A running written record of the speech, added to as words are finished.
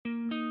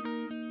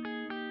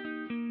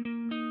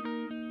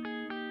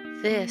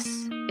This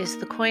is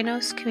the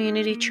Koinos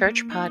Community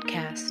Church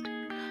podcast.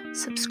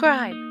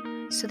 Subscribe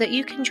so that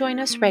you can join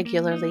us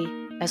regularly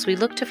as we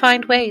look to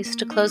find ways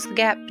to close the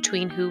gap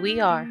between who we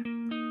are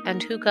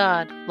and who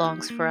God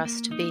longs for us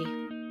to be.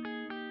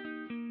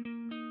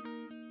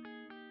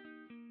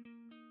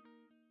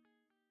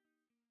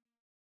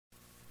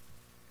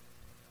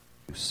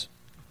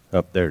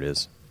 Oh, there it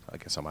is. I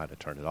guess I might have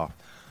turned it off.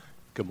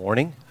 Good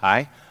morning.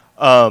 Hi.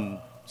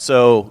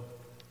 So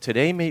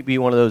today may be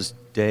one of those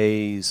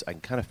days, I can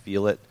kind of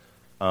feel it.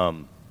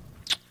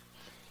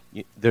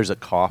 There's a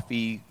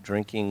coffee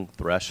drinking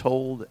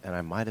threshold, and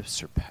I might have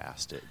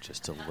surpassed it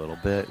just a little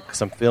bit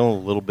because I'm feeling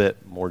a little bit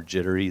more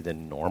jittery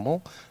than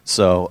normal.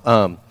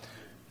 So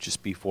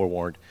just be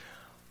forewarned.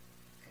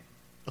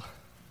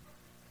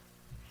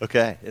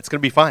 Okay, it's going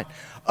to be fine.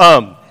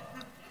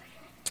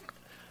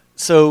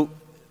 So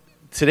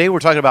today we're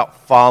talking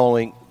about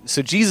following.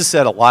 So Jesus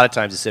said a lot of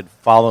times, he said,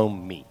 follow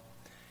me.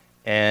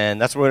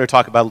 And that's what we're going to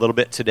talk about a little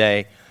bit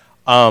today.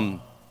 You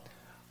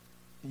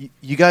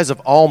guys have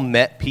all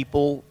met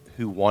people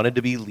who wanted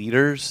to be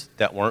leaders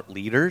that weren't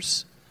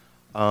leaders.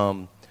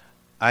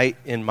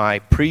 In my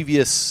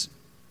previous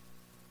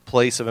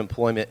place of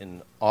employment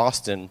in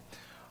Austin,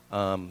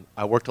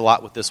 I worked a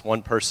lot with this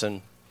one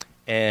person,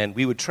 and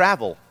we would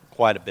travel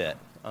quite a bit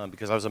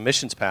because I was a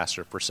missions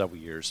pastor for several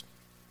years.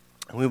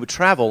 And we would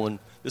travel, and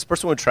this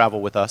person would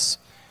travel with us,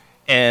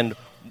 and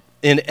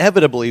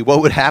inevitably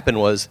what would happen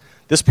was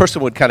this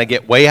person would kind of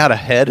get way out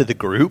ahead of the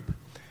group,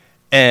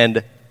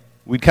 and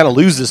we'd kind of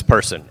lose this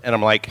person. And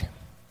I'm like,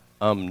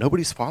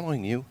 nobody's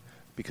following you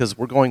because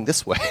we're going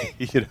this way,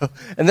 you know.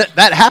 And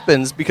that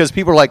happens because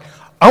people are like,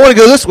 I want to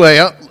go this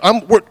way.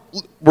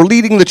 We're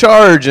leading the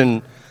charge,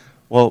 and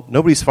well,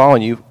 nobody's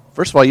following you.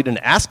 First of all, you didn't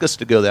ask us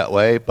to go that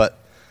way, but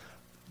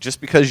just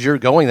because you're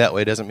going that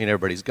way doesn't mean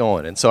everybody's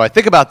going. And so I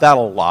think about that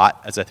a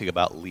lot as I think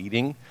about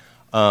leading.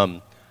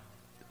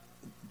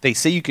 They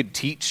say you could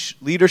teach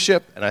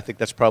leadership, and I think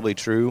that's probably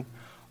true.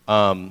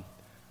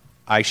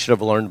 I should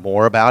have learned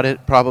more about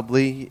it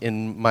probably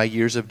in my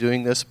years of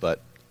doing this,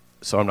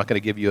 so I'm not going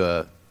to give you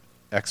an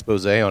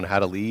expose on how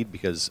to lead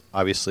because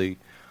obviously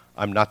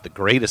I'm not the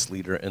greatest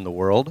leader in the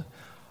world.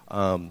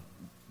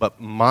 But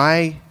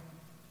my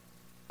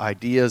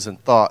ideas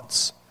and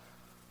thoughts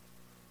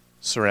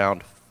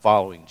surround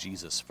following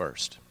Jesus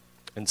first.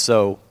 And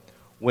so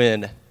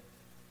when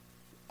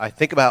I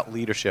think about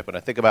leadership and I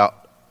think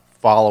about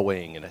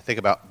following and I think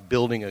about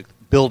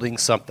building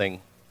something,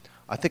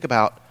 I think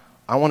about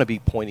I want to be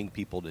pointing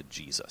people to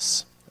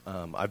Jesus.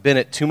 I've been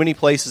at too many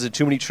places and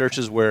too many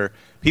churches where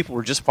people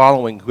were just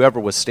following whoever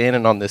was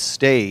standing on this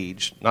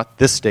stage, not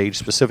this stage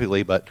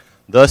specifically, but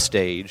the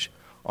stage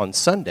on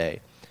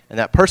Sunday. And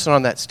that person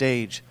on that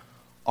stage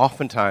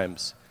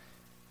oftentimes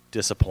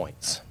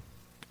disappoints.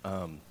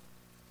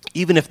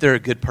 Even if they're a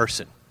good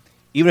person,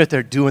 even if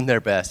they're doing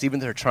their best, even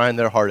if they're trying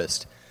their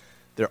hardest,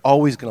 they're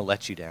always going to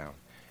let you down.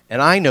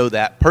 And I know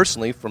that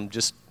personally from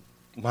just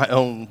my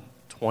own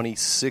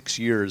 26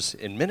 years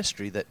in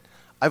ministry that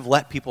I've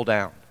let people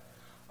down.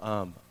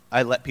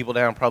 I let people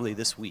down probably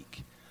this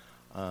week.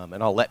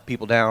 And I'll let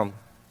people down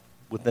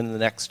within the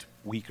next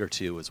week or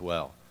two as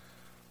well.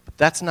 But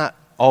that's not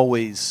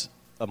always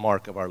a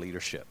mark of our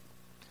leadership.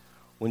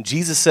 When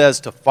Jesus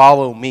says to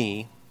follow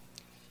me,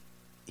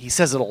 he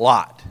says it a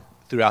lot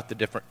throughout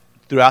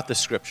the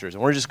scriptures.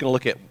 And we're just going to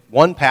look at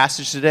one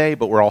passage today,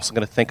 but we're also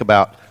going to think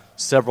about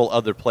several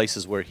other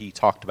places where he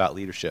talked about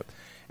leadership.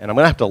 And I'm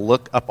going to have to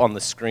look up on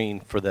the screen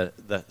for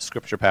the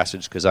scripture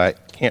passage because I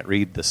can't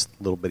read this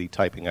little bitty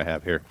typing I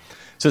have here.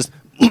 It says,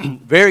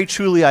 very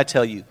truly I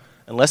tell you,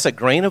 unless a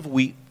grain of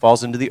wheat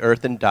falls into the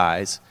earth and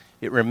dies,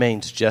 it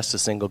remains just a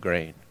single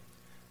grain.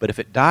 But if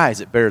it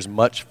dies, it bears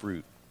much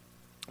fruit.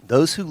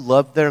 Those who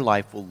love their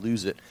life will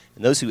lose it,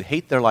 and those who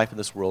hate their life in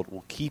this world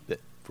will keep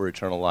it for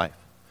eternal life.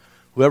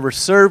 Whoever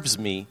serves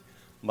me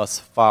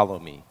must follow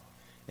me,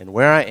 and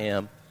where I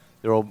am,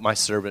 there will my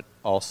servant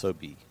also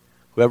be.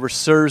 Whoever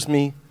serves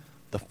me,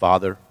 the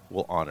Father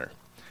will honor.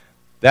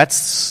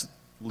 That's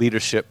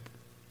leadership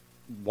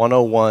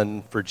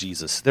 101 for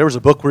Jesus. There was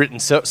a book written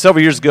several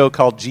years ago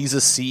called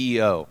Jesus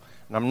CEO.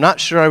 And I'm not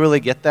sure I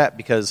really get that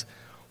because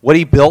what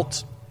he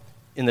built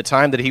in the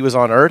time that he was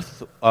on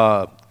earth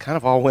kind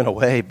of all went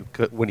away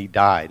when he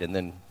died. And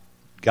then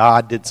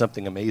God did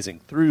something amazing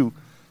through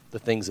the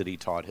things that he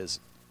taught his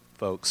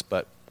folks.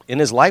 But in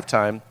his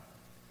lifetime,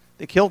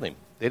 they killed him.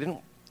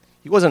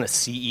 He wasn't a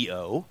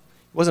CEO.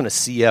 He wasn't a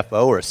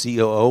CFO or a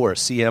COO or a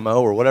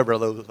CMO or whatever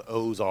those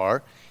O's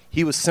are.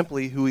 He was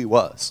simply who he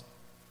was.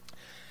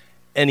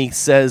 And he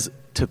says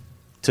to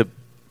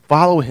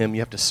follow him,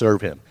 you have to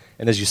serve him.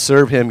 And as you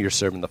serve him, you're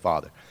serving the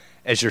Father.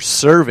 As you're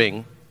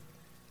serving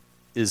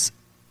is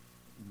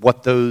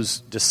what those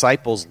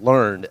disciples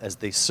learned as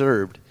they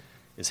served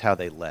is how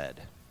they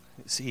led.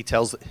 See, he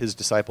tells his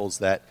disciples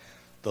that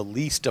the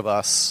least of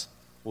us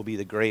will be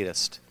the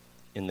greatest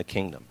in the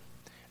kingdom.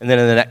 And then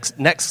in the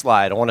next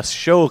slide, I want to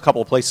show a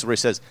couple of places where he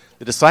says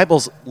the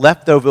disciples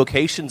left their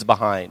vocations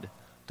behind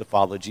to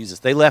follow Jesus.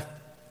 They left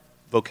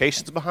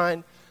vocations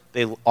behind.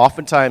 They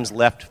oftentimes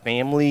left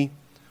family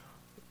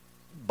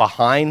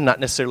behind, not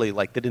necessarily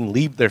like they didn't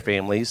leave their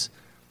families,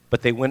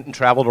 but they went and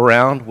traveled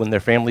around when their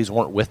families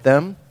weren't with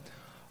them.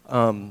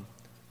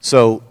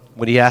 So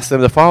when he asked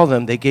them to follow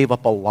them, they gave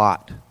up a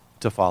lot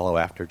to follow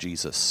after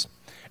Jesus.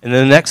 And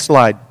then the next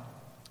slide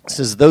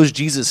says, those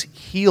Jesus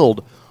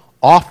healed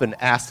often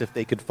asked if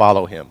they could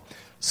follow him.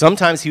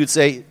 Sometimes he would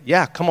say,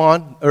 yeah, come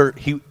on. Or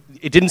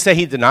it didn't say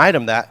he denied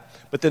them that,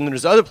 but then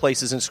there's other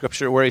places in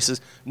Scripture where he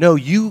says, no,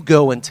 you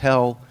go and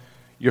tell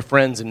your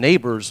friends and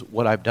neighbors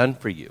what I've done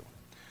for you.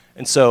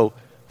 And so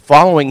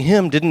following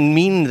him didn't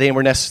mean they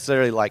were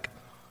necessarily like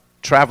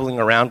traveling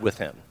around with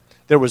him.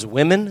 There was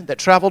women that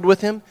traveled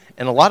with him,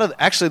 and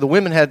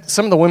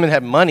some of the women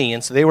had money,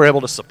 and so they were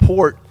able to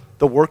support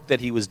the work that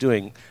he was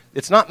doing.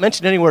 It's not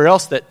mentioned anywhere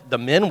else that the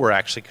men were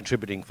actually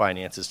contributing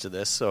finances to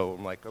this, so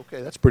I'm like,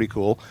 okay, that's pretty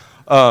cool.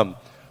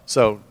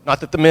 So not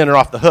that the men are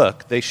off the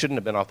hook. They shouldn't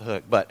have been off the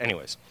hook. But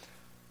anyways,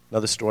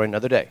 another story,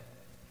 another day.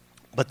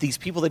 But these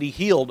people that he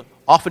healed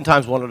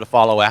oftentimes wanted to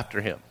follow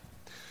after him.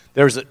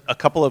 There's a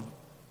couple of,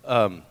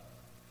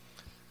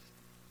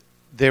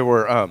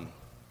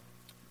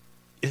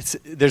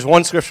 there's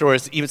one scripture where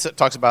it even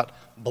talks about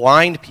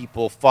blind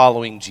people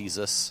following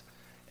Jesus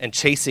and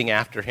chasing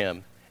after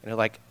him. And they're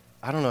like,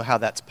 I don't know how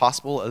that's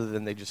possible other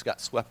than they just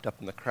got swept up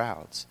in the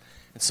crowds.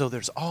 And so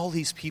there's all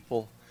these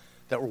people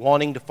that were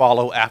wanting to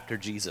follow after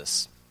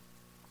Jesus.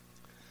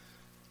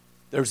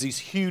 There's these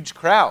huge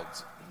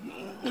crowds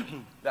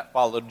that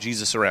followed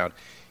Jesus around.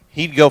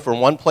 He'd go from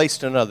one place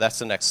to another. That's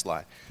the next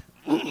slide.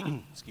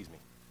 Excuse me.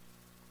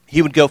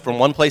 He would go from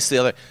one place to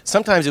the other.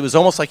 Sometimes it was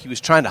almost like he was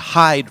trying to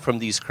hide from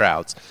these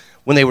crowds.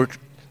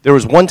 There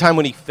was one time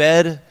when he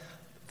fed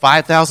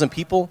 5,000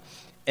 people,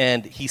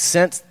 and he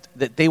sensed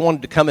that they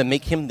wanted to come and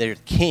make him their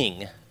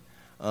king.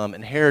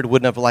 And Herod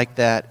wouldn't have liked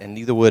that, and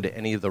neither would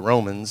any of the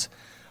Romans.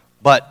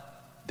 But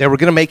they were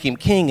going to make him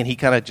king, and he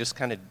kind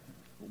of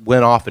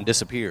went off and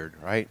disappeared,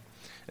 right?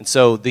 And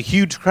so the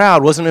huge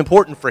crowd wasn't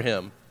important for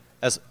him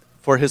as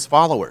for his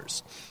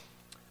followers.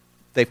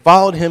 They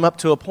followed him up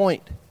to a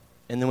point,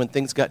 and then when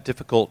things got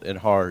difficult and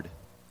hard,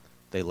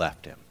 they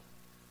left him.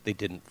 They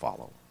didn't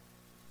follow.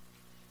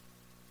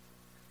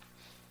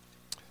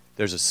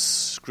 There's a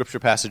scripture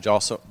passage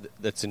also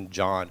that's in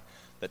John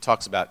that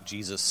talks about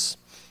Jesus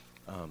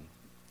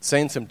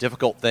saying some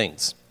difficult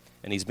things,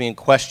 and he's being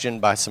questioned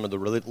by some of the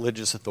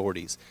religious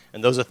authorities.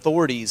 And those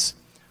authorities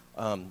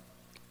are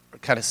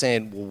kind of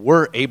saying, well,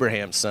 we're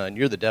Abraham's son,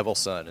 you're the devil's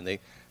son. And they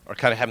are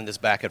kind of having this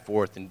back and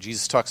forth. And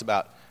Jesus talks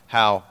about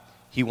how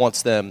he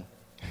wants them,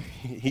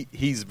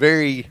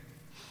 he'll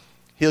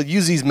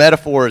use these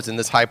metaphors and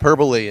this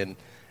hyperbole,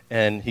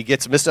 and he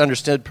gets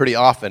misunderstood pretty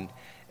often.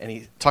 And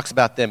he talks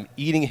about them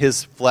eating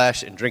his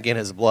flesh and drinking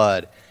his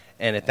blood.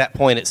 And at that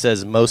point, it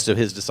says most of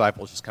his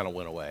disciples just kind of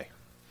went away.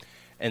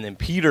 And then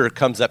Peter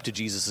comes up to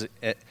Jesus.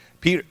 And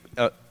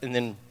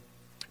then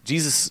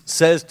Jesus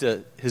says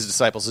to his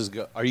disciples,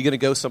 are you going to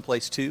go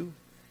someplace too?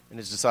 And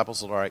his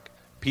disciples are like,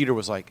 Peter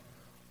was like,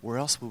 where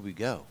else would we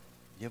go?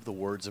 You have the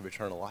words of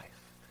eternal life.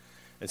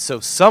 And so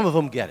some of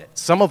them get it.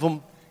 Some of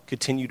them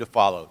continue to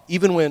follow.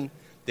 Even when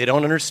they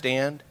don't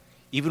understand,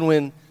 even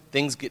when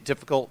things get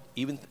difficult,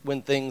 even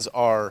when things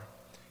are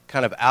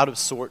kind of out of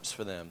sorts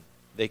for them,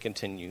 they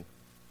continue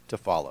to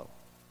follow.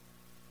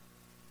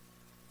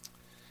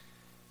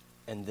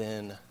 And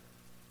then,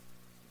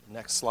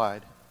 next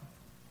slide.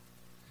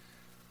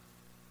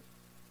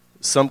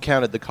 Some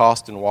counted the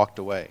cost and walked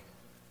away.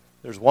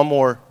 There's one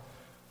more.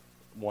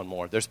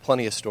 There's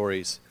plenty of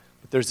stories.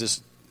 But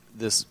there's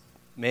this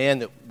man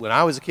that when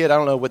I was a kid, I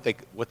don't know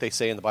what they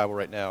say in the Bible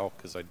right now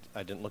because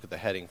I didn't look at the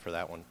heading for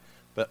that one.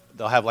 But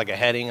they'll have like a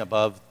heading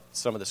above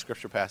some of the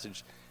scripture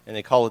passage, and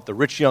they call it the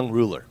rich young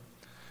ruler.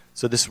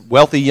 So this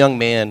wealthy young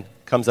man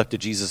comes up to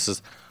Jesus and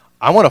says,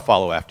 I want to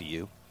follow after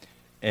you.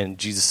 And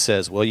Jesus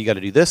says, well, you got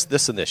to do this,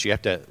 this, and this. You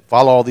have to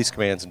follow all these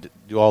commands and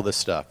do all this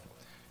stuff.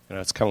 You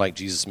know, it's kind of like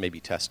Jesus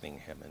maybe testing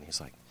him. And he's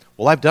like,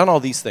 well, I've done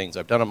all these things.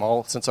 I've done them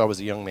all since I was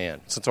a young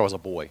man, since I was a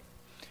boy.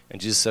 And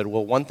Jesus said,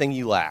 well, one thing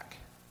you lack.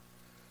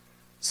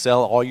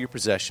 Sell all your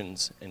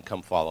possessions and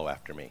come follow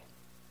after me.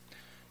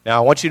 Now,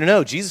 I want you to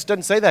know, Jesus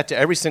doesn't say that to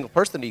every single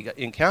person he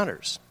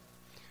encounters.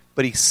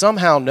 But he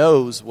somehow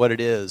knows what it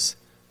is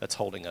that's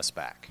holding us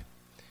back.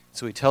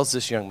 So he tells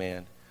this young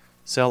man,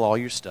 sell all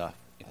your stuff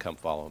and come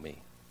follow me.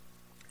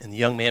 And the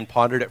young man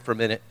pondered it for a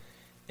minute,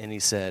 and he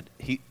said,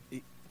 he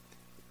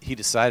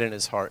decided in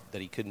his heart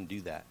that he couldn't do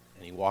that.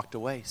 And he walked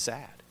away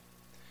sad.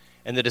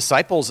 And the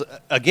disciples,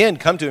 again,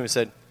 come to him and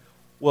said,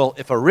 well,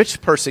 if a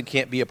rich person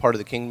can't be a part of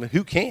the kingdom,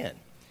 who can?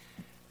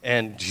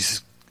 And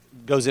Jesus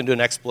goes into an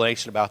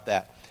explanation about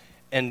that.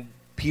 And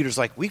Peter's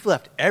like, we've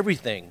left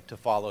everything to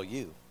follow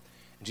you.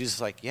 And Jesus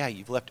is like, yeah,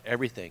 you've left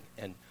everything,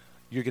 and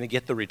you're going to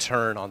get the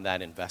return on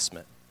that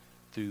investment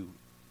through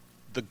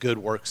the good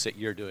works that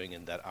you're doing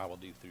and that I will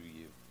do through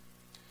you.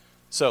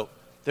 So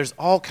there's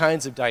all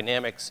kinds of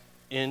dynamics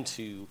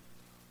into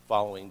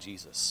following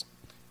Jesus.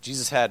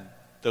 Jesus had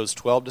those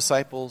 12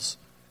 disciples.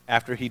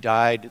 After he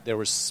died, there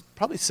was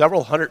probably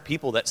several hundred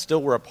people that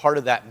still were a part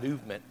of that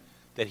movement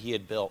that he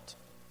had built.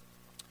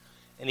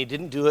 And he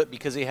didn't do it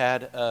because he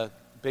had a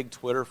big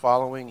Twitter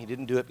following. He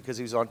didn't do it because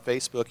he was on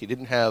Facebook. He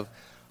didn't have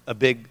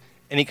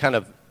any kind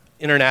of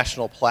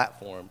international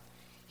platform.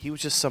 He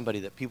was just somebody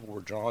that people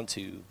were drawn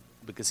to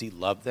because he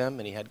loved them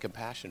and he had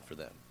compassion for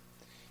them.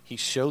 He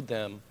showed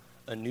them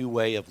a new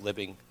way of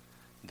living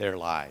their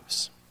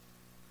lives.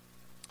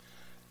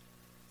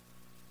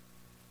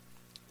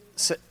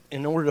 So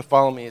in order to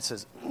follow me, it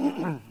says,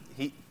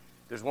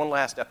 there's one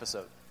last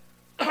episode.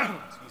 Excuse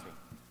me.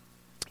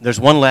 There's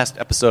one last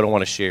episode I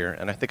want to share,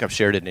 and I think I've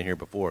shared it in here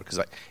before, because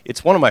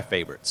it's one of my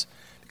favorites.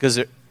 Because,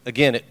 it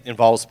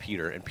involves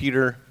Peter. And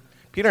Peter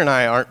and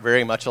I aren't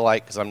very much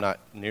alike, because I'm not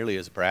nearly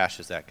as brash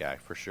as that guy,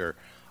 for sure.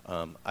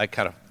 I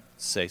kind of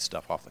say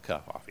stuff off the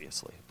cuff,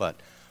 obviously. But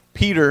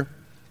Peter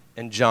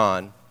and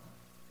John,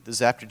 this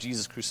is after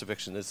Jesus'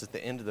 crucifixion. This is at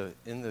the end of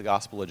the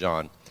Gospel of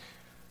John.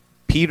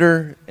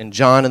 Peter and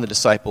John and the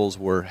disciples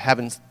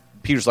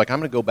Peter's like, I'm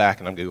going to go back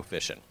and I'm going to go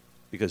fishing.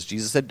 Because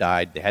Jesus had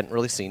died. They hadn't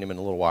really seen him in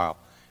a little while.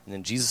 And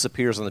then Jesus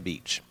appears on the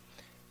beach.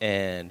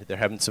 And they're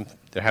having some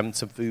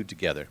food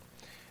together.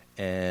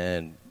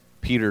 And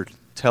Peter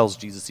tells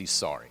Jesus he's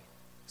sorry.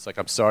 It's like,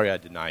 I'm sorry I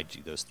denied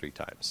you those 3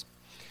 times.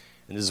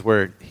 And this is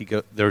where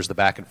there's the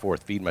back and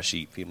forth, feed my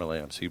sheep, feed my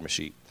lambs, feed my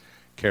sheep,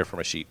 care for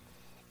my sheep.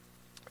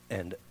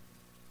 And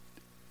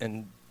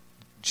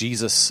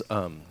Jesus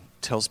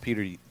tells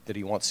Peter that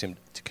he wants him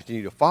to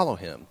continue to follow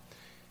him.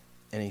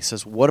 And he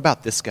says, what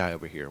about this guy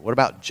over here? What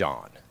about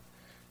John?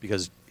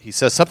 Because he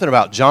says something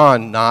about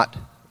John not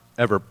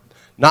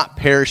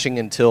perishing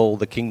until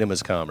the kingdom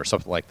has come or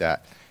something like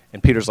that.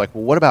 And Peter's like,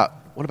 well, what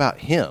about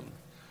him?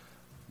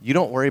 You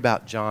don't worry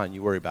about John,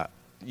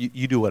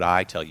 you do what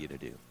I tell you to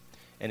do.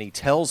 And he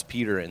tells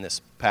Peter in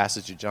this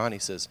passage of John, he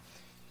says,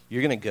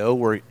 you're going to go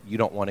where you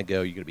don't want to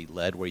go, you're going to be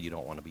led where you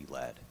don't want to be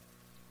led.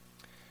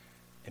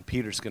 And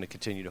Peter's going to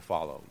continue to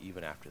follow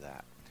even after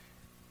that.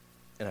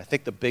 And I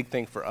think the big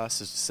thing for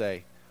us is to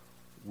say,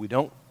 we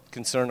don't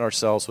concern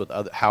ourselves with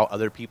how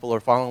other people are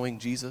following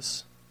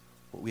Jesus.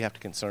 What we have to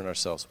concern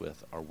ourselves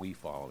with, are we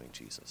following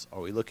Jesus? Are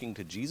we looking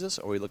to Jesus,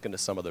 or are we looking to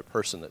some other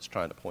person that's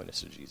trying to point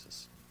us to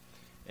Jesus?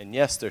 And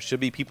yes, there should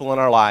be people in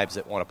our lives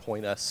that want to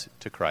point us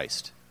to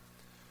Christ.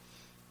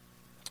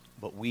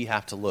 But we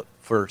have to look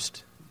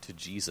first to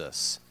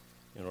Jesus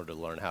in order to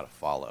learn how to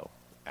follow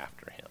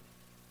after him.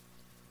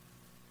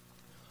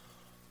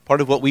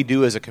 Part of what we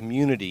do as a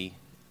community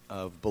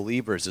of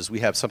believers is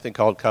we have something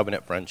called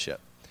covenant friendship.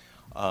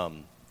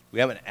 We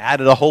haven't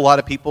added a whole lot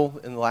of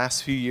people in the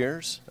last few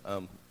years,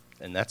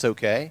 and that's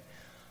okay.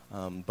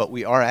 But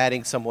we are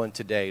adding someone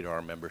today to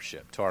our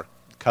membership, to our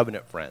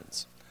covenant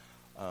friends.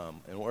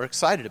 And we're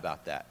excited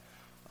about that.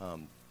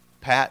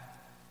 Pat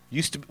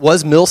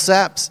was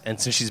Millsaps,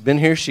 and since she's been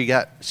here,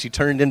 she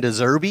turned into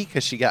Zerby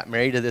because she got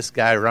married to this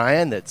guy,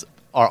 Ryan, that's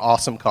our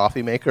awesome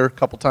coffee maker a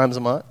couple times a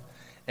month,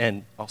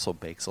 and also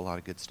bakes a lot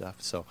of good stuff.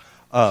 So,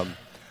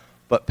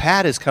 but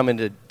Pat is coming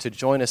to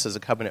join us as a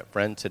covenant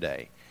friend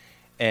today.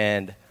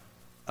 And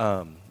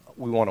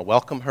we want to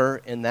welcome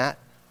her in that.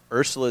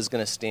 Ursula is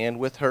going to stand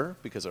with her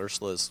because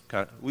Ursula is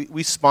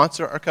we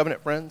sponsor our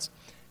covenant friends.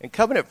 And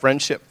covenant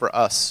friendship for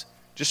us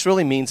just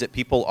really means that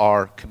people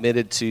are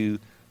committed to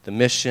the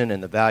mission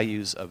and the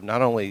values of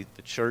not only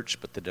the church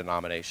but the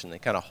denomination. They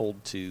kind of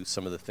hold to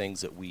some of the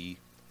things that we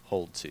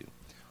hold to.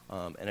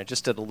 And it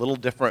just at a little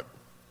different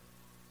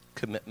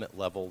commitment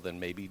level than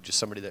maybe just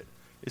somebody that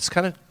is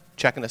kind of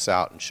checking us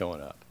out and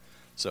showing up.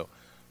 So,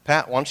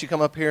 Pat, why don't you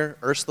come up here?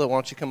 Ursula, why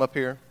don't you come up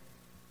here?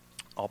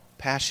 I'll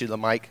pass you the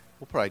mic.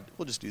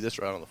 We'll just do this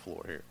right on the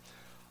floor here.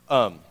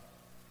 But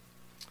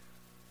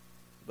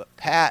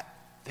Pat,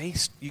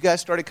 you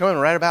guys started coming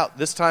right about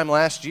this time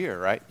last year,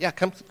 right? Yeah,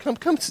 come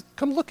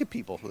look at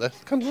people.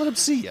 Come let them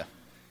see you.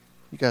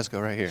 You guys go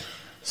right here.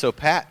 So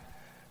Pat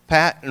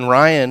and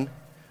Ryan,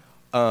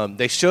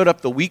 they showed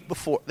up the week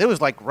before. It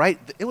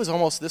was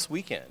almost this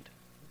weekend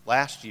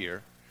last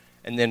year,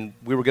 and then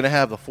we were going to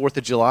have the 4th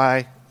of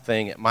July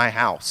thing at my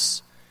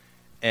house,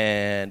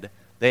 and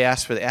they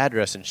asked for the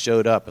address and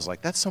showed up. It's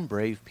like, that's some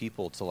brave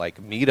people to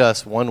meet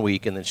us one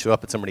week and then show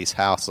up at somebody's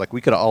house. Like, we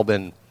could have all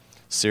been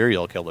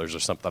serial killers or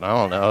something. I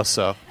don't know.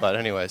 So, but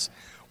anyways,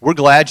 we're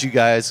glad you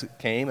guys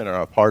came and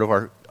are a part of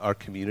our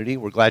community.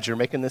 We're glad you're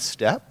making this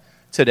step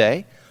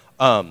today.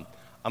 I'm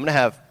going to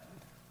have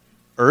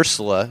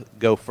Ursula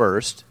go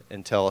first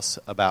and tell us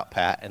about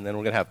Pat, and then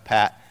we're going to have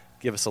Pat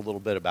give us a little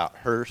bit about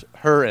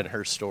her and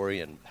her story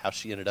and how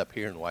she ended up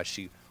here and why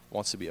she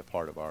wants to be a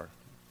part of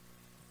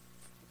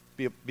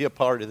be a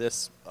part of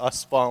this,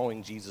 us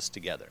following Jesus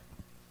together.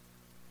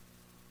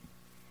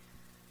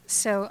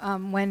 So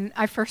when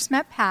I first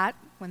met Pat,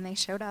 when they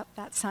showed up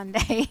that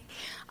Sunday,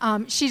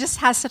 she just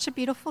has such a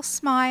beautiful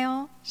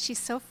smile. She's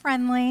so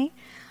friendly.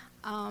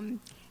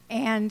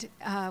 And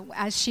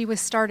as she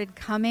started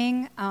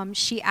coming,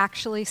 she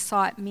actually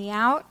sought me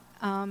out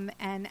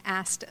and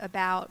asked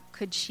about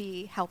could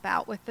she help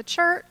out with the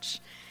church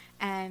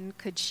and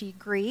could she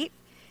greet.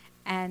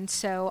 And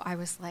so I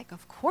was like,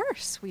 of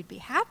course, we'd be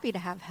happy to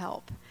have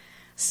help.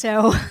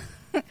 So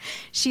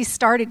she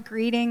started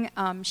greeting.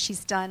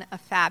 She's done a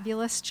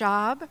fabulous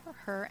job.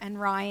 Her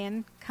and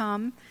Ryan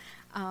come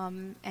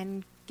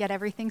and get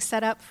everything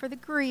set up for the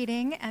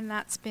greeting, and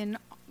that's been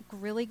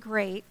really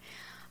great.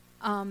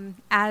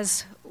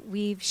 As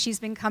she's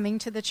been coming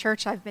to the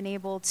church, I've been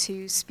able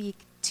to speak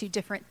to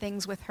different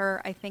things with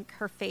her. I think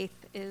her faith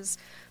is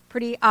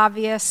pretty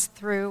obvious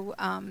through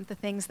the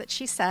things that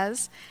she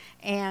says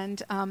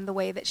and the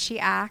way that she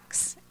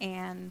acts.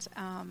 And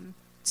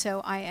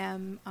so I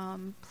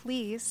am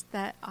pleased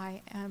that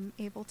I am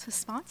able to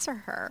sponsor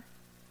her.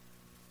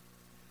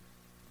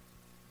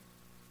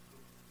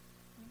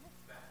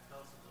 Tell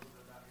us a little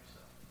bit about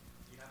yourself.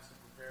 You have some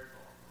prepared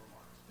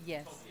remarks.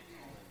 Yes,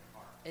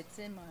 it's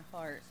in my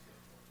heart,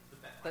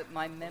 but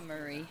my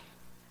memory.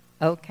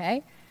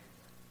 Okay.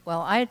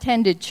 Well, I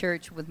attended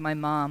church with my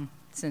mom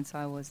since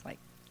I was like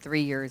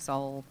 3 years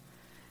old,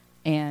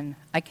 and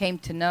I came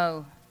to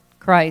know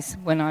Christ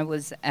when I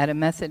was at a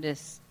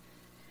Methodist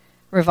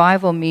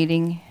revival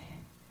meeting.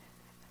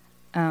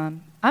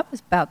 I was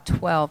about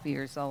 12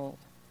 years old.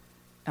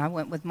 I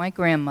went with my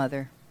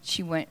grandmother.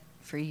 She went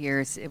for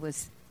years. It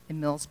was in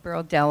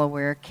Millsboro,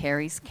 Delaware,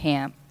 Carey's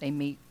Camp. They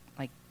meet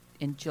like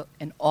in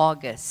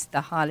August,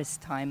 the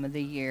hottest time of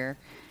the year,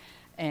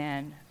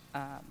 and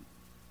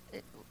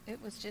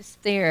it was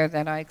just there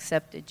that I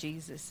accepted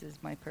Jesus as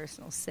my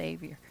personal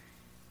Savior.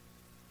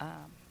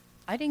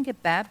 I didn't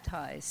get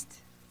baptized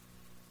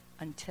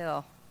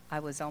until I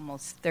was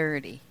almost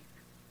 30,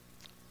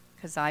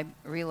 because I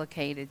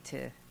relocated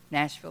to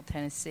Nashville,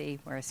 Tennessee,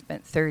 where I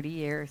spent 30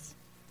 years.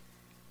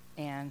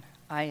 And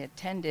I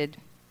attended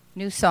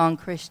New Song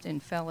Christian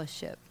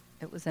Fellowship.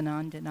 It was a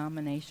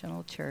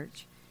non-denominational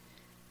church.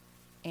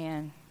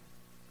 And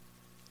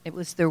it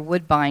was their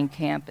Woodbine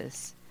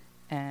campus.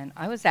 And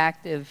I was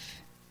active.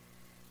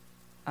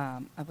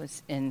 I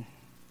was in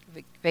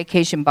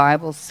Vacation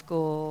Bible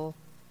School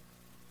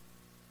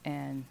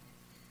and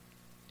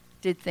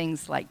did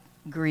things like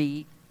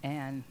greet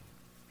and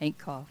make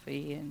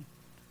coffee and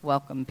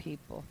welcome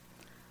people.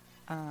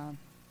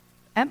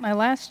 At my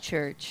last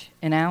church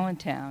in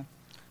Allentown,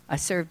 I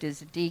served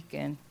as a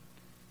deacon,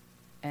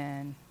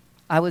 and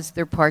I was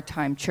their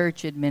part-time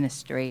church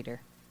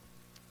administrator.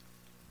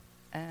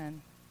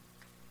 And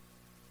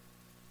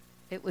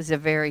it was a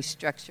very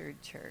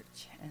structured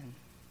church, and,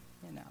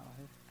 you know,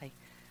 I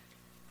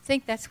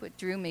think that's what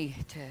drew me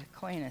to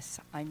Aquinas,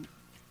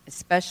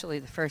 especially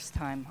the first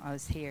time I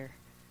was here.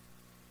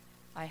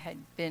 I had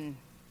been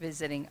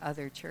visiting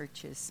other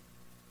churches,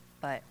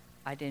 but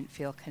I didn't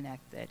feel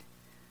connected.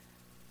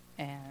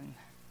 And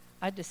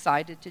I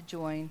decided to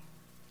join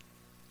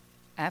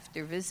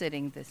after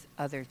visiting these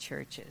other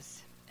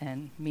churches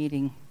and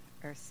meeting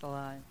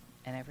Ursula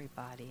and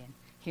everybody and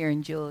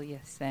hearing Julia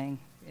sing.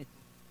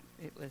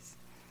 It was,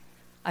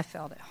 I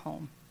felt at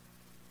home.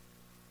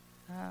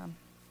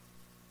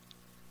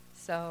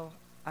 So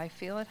I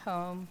feel at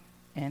home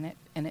and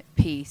at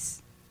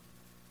peace.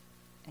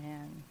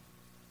 And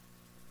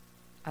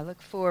I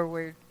look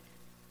forward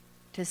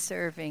to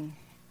serving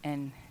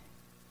and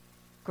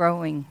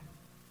growing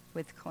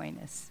with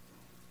Aquinas.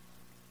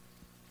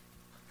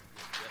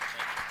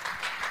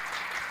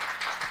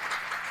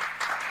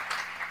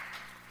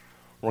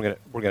 We're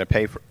gonna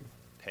pray for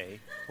Pat.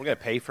 We're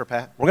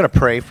gonna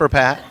pray for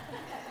Pat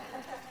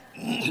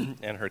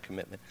and her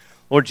commitment.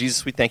 Lord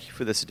Jesus, we thank you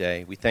for this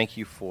day. We thank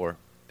you for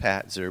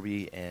Pat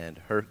Zerby and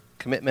her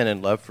commitment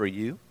and love for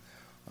you,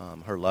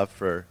 her love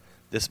for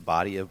this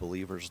body of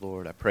believers,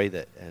 Lord. I pray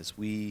that as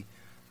we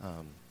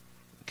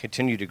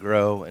continue to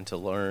grow and to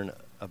learn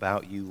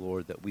about you,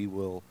 Lord, that we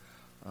will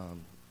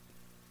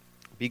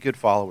be good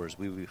followers.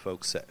 We will be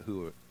folks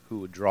who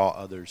would draw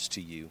others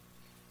to you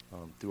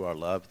through our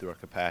love, through our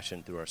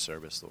compassion, through our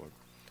service, Lord.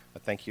 I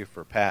thank you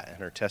for Pat and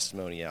her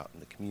testimony out in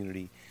the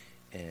community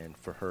and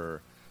for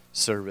her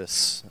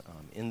service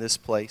in this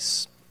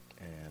place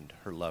and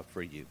her love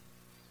for you.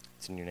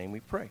 It's in your name we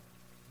pray.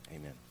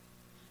 Amen.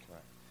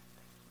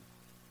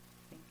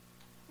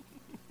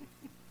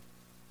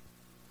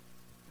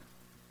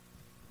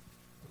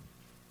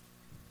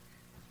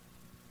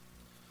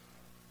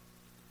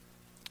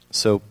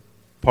 So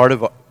part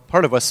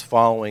of us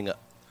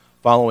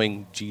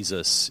following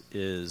Jesus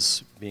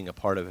is being a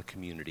part of a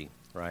community,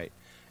 right?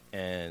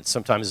 And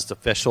sometimes it's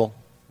official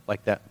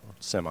like that,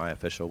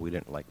 semi-official. We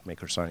didn't make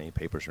her sign any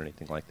papers or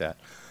anything like that.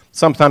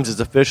 Sometimes it's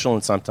official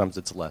and sometimes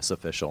it's less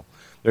official.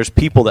 There's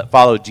people that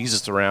followed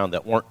Jesus around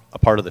that weren't a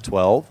part of the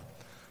 12,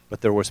 but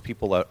there was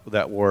people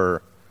that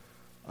were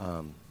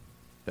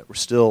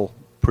still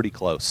pretty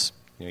close.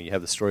 You know, you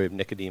have the story of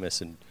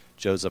Nicodemus and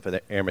Joseph of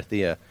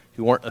Arimathea,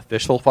 who weren't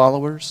official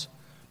followers,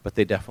 but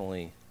they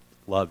definitely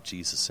loved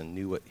Jesus and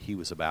knew what he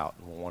was about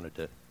and wanted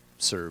to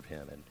serve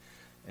him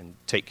and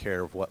take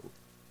care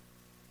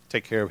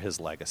of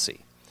his legacy.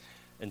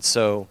 And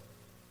so,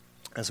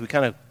 as we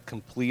kind of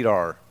complete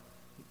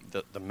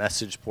the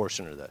message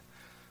portion, or I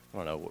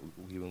don't know what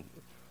we would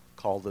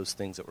call those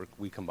things that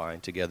we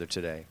combined together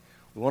today,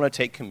 we want to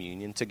take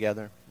communion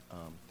together.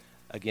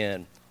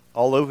 Again,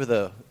 all over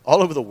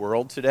the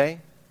world today,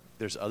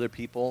 there's other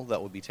people that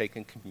will be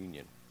taking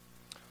communion.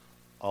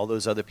 All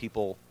those other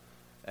people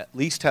at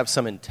least have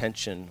some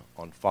intention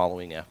on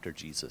following after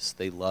Jesus.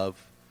 They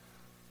love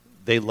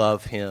they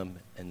love him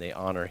and they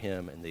honor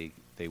him and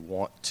they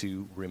want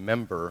to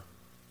remember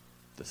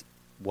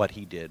what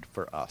he did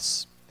for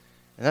us.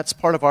 And that's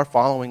part of our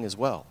following as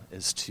well,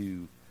 is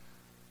to,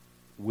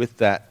 with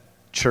that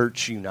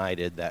church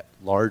united, that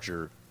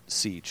larger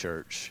C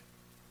church,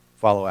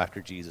 follow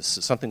after Jesus.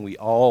 It's something we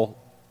all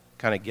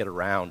kind of get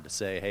around to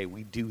say, hey,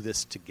 we do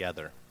this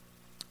together.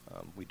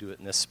 We do it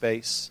in this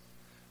space,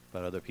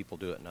 but other people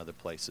do it in other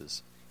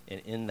places.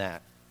 And in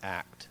that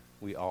act,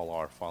 we all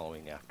are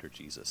following after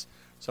Jesus.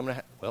 So I'm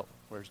going to,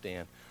 where's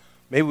Dan?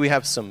 Maybe we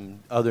have some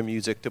other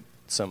music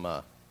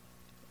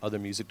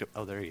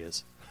oh, there he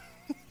is.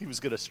 He was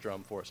going to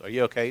strum for us. Are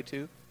you okay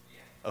too?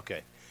 Yeah.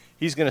 Okay.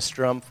 He's going to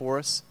strum for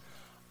us.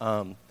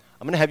 I'm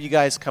going to have you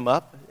guys come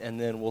up, and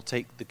then we'll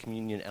take the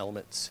communion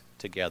elements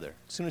together.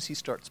 As soon as he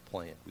starts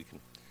playing, we can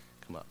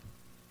come up.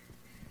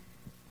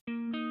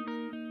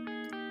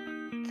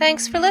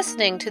 Thanks for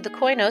listening to the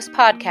Koinos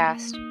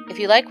podcast. If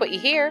you like what you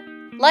hear,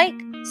 like,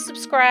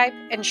 subscribe,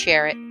 and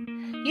share it.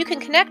 You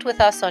can connect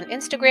with us on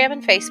Instagram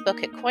and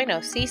Facebook at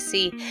Koinos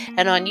CC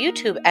and on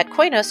YouTube at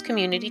Koinos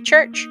Community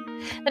Church.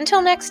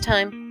 Until next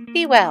time,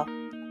 be well,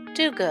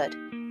 do good,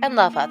 and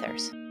love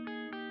others.